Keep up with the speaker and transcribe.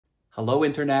Hello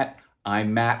Internet,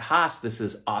 I'm Matt Haas. This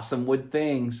is Awesome Wood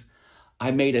Things.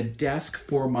 I made a desk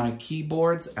for my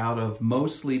keyboards out of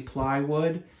mostly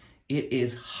plywood. It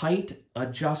is height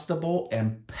adjustable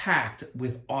and packed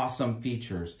with awesome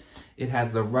features. It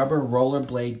has the rubber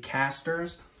rollerblade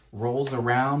casters, rolls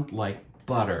around like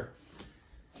butter.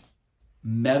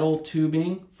 Metal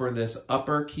tubing for this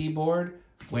upper keyboard.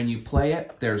 When you play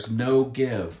it, there's no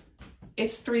give.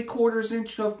 It's 3/4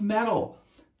 inch of metal.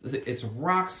 It's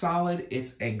rock solid.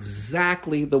 It's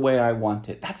exactly the way I want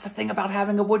it. That's the thing about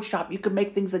having a wood shop. You can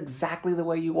make things exactly the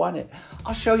way you want it.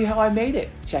 I'll show you how I made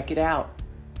it. Check it out.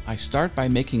 I start by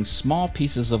making small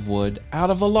pieces of wood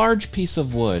out of a large piece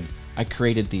of wood. I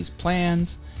created these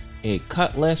plans, a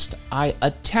cut list. I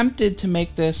attempted to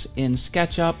make this in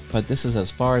SketchUp, but this is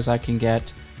as far as I can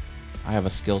get. I have a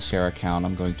Skillshare account.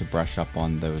 I'm going to brush up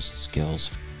on those skills.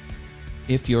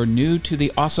 If you're new to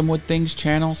the Awesome Wood Things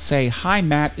channel, say hi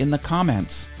Matt in the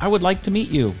comments. I would like to meet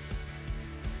you.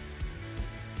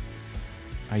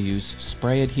 I use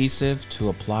spray adhesive to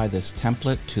apply this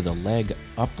template to the leg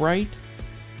upright.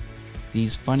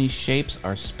 These funny shapes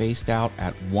are spaced out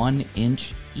at 1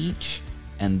 inch each,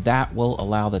 and that will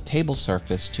allow the table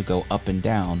surface to go up and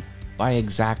down by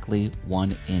exactly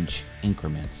 1 inch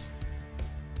increments.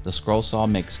 The scroll saw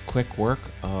makes quick work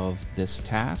of this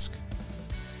task.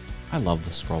 I love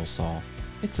the scroll saw.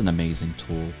 It's an amazing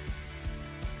tool.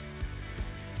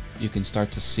 You can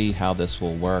start to see how this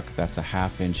will work. That's a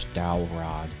 1/2 inch dowel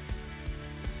rod.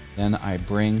 Then I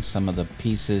bring some of the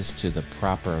pieces to the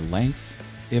proper length.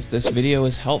 If this video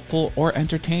is helpful or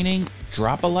entertaining,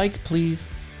 drop a like please.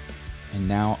 And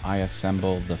now I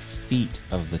assemble the feet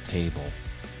of the table.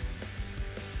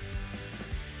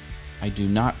 I do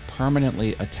not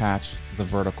permanently attach the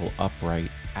vertical upright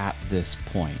at this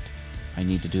point. I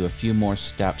need to do a few more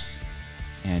steps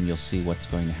and you'll see what's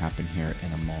going to happen here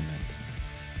in a moment.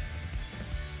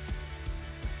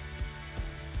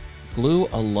 Glue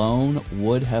alone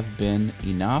would have been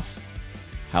enough.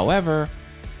 However,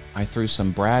 I threw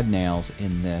some brad nails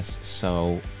in this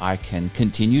so I can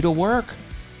continue to work.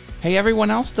 Hey,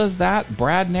 everyone else does that.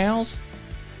 Brad nails,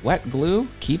 wet glue,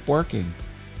 keep working.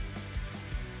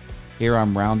 Here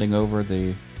I'm rounding over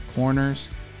the corners.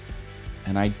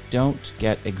 And I don't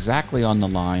get exactly on the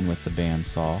line with the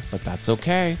bandsaw, but that's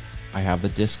okay. I have the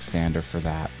disc sander for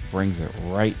that. Brings it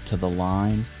right to the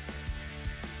line.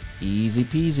 Easy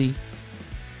peasy.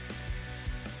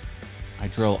 I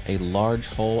drill a large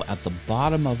hole at the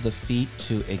bottom of the feet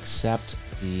to accept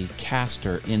the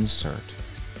caster insert.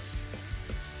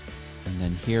 And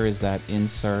then here is that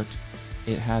insert.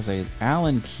 It has an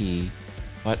Allen key,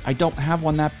 but I don't have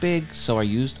one that big, so I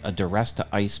used a duress to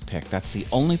ice pick. That's the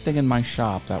only thing in my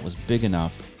shop that was big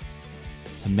enough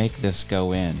to make this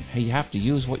go in. Hey, you have to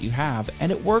use what you have,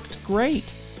 and it worked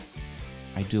great.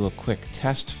 I do a quick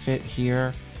test fit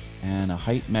here and a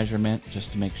height measurement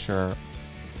just to make sure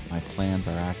my plans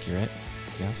are accurate.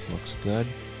 Yes, looks good.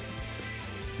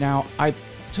 Now, I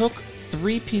took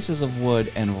 3 pieces of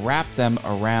wood and wrap them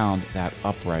around that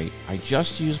upright. I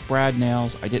just used brad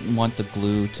nails. I didn't want the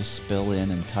glue to spill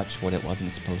in and touch what it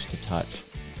wasn't supposed to touch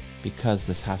because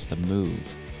this has to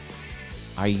move.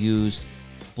 I used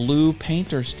blue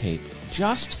painter's tape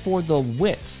just for the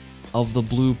width of the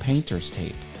blue painter's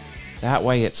tape. That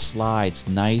way it slides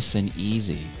nice and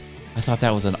easy. I thought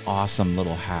that was an awesome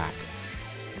little hack.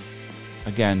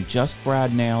 Again, just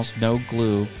brad nails, no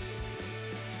glue.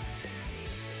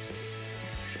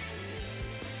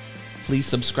 Please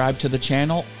subscribe to the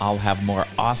channel. I'll have more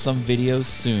awesome videos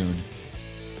soon.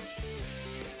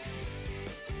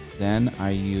 Then I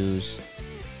use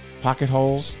pocket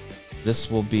holes. This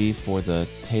will be for the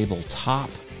table top.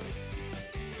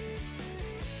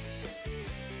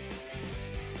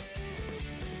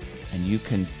 And you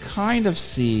can kind of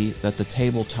see that the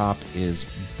tabletop is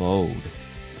bowed.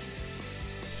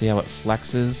 See how it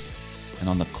flexes? And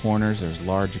on the corners there's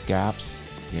large gaps.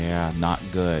 Yeah, not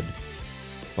good.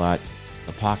 But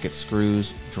the pocket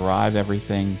screws drive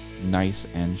everything nice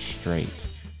and straight.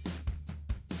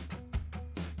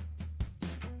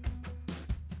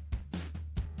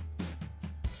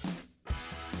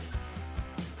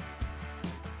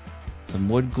 Some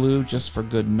wood glue just for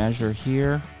good measure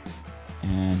here,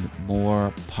 and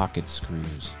more pocket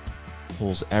screws.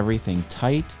 Pulls everything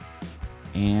tight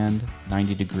and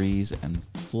 90 degrees and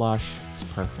flush. It's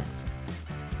perfect.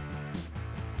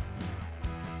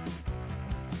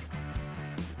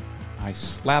 I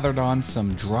slathered on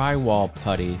some drywall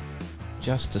putty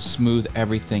just to smooth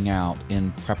everything out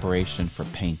in preparation for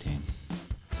painting.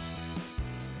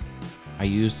 I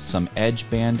used some edge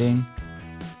banding.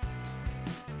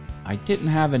 I didn't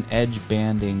have an edge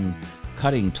banding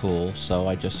cutting tool, so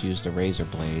I just used a razor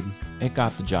blade. It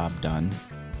got the job done.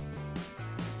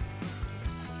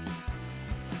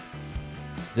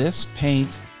 This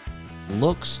paint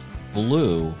looks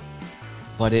blue,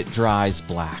 but it dries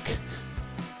black.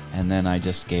 And then I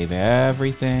just gave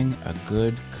everything a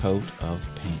good coat of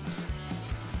paint.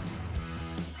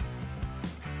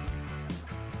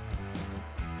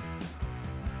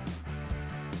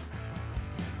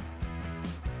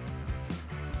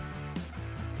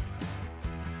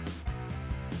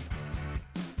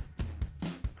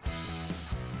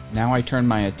 Now I turn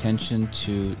my attention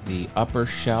to the upper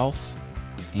shelf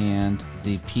and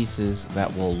the pieces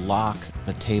that will lock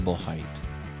the table height.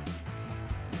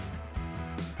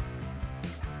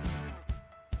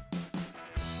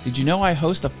 Did you know I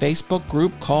host a Facebook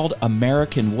group called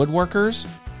American Woodworkers?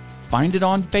 Find it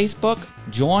on Facebook,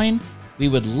 join. We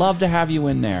would love to have you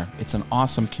in there. It's an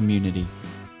awesome community.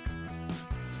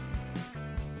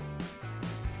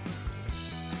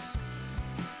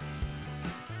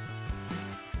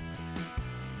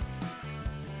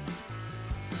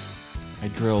 I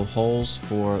drill holes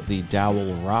for the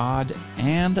dowel rod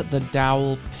and the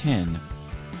dowel pin.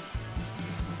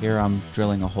 Here I'm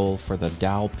drilling a hole for the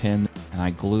dowel pin, and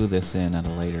I glue this in at a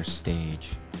later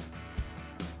stage.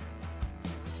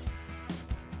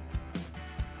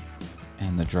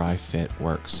 And the dry fit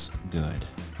works good.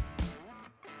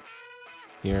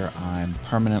 Here I'm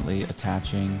permanently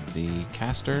attaching the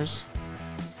casters.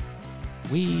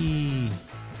 Whee!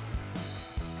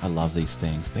 I love these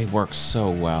things. They work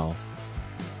so well.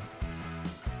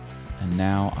 And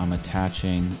now I'm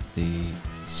attaching the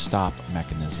stop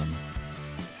mechanism.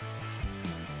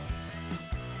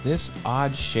 This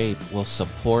odd shape will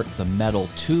support the metal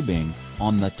tubing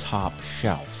on the top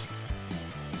shelf.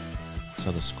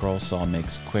 So the scroll saw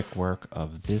makes quick work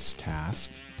of this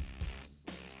task.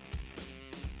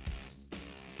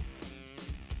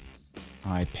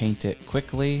 I paint it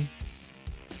quickly,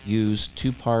 use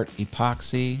 2-part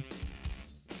epoxy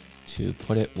to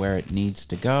put it where it needs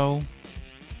to go.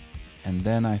 And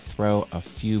then I throw a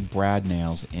few brad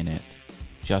nails in it,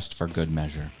 just for good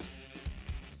measure.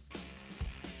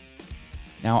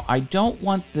 Now, I don't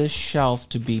want this shelf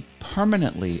to be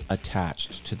permanently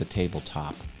attached to the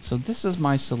tabletop, so this is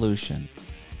my solution.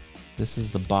 This is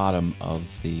the bottom of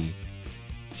the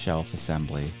shelf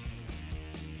assembly,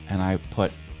 and I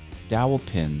put dowel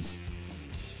pins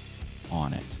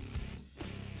on it.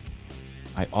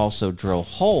 I also drill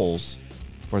holes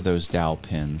for those dowel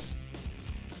pins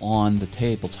on the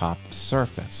tabletop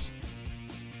surface.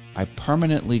 I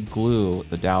permanently glue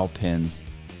the dowel pins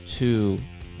to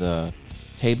the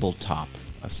tabletop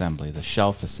assembly, the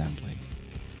shelf assembly.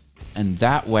 And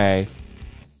that way,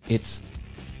 it's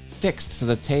fixed to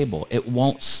the table. It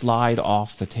won't slide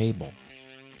off the table,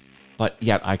 but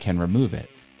yet I can remove it.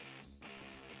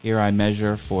 Here I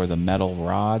measure for the metal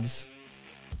rods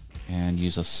and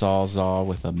use a sawzall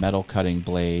with a metal cutting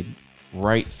blade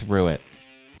right through it.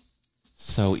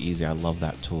 So easy, I love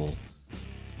that tool.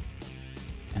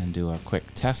 And do a quick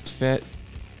test fit.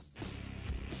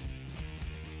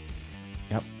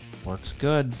 Yep, works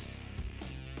good.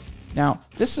 Now,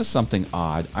 this is something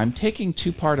odd. I'm taking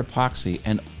 2-part epoxy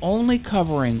and only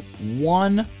covering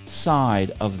one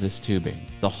side of this tubing,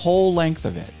 the whole length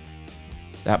of it.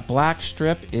 That black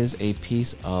strip is a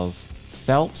piece of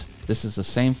felt. This is the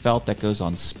same felt that goes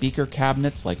on speaker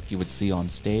cabinets like you would see on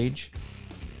stage.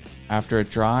 After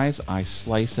it dries, I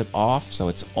slice it off so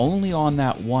it's only on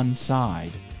that one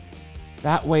side.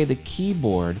 That way the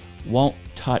keyboard won't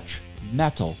touch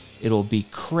metal. It'll be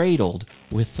cradled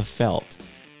with the felt.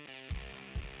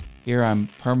 Here I'm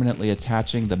permanently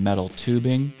attaching the metal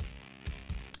tubing.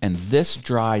 And this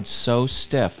dried so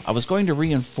stiff. I was going to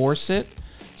reinforce it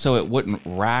so it wouldn't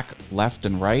rack left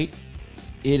and right.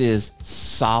 It is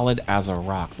solid as a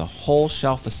rock. The whole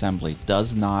shelf assembly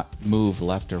does not move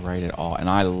left or right at all, and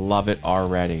I love it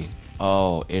already.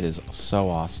 Oh, it is so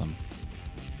awesome.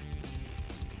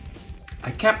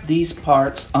 I kept these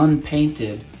parts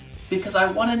unpainted because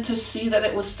I wanted to see that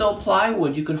it was still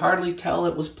plywood. You could hardly tell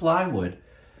it was plywood.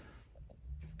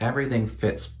 Everything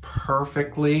fits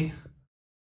perfectly.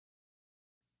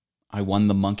 I won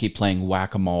the monkey playing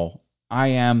whack-a-mole. I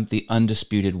am the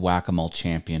undisputed whack-a-mole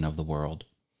champion of the world.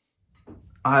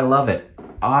 I love it.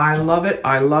 I love it.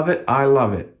 I love it. I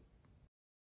love it.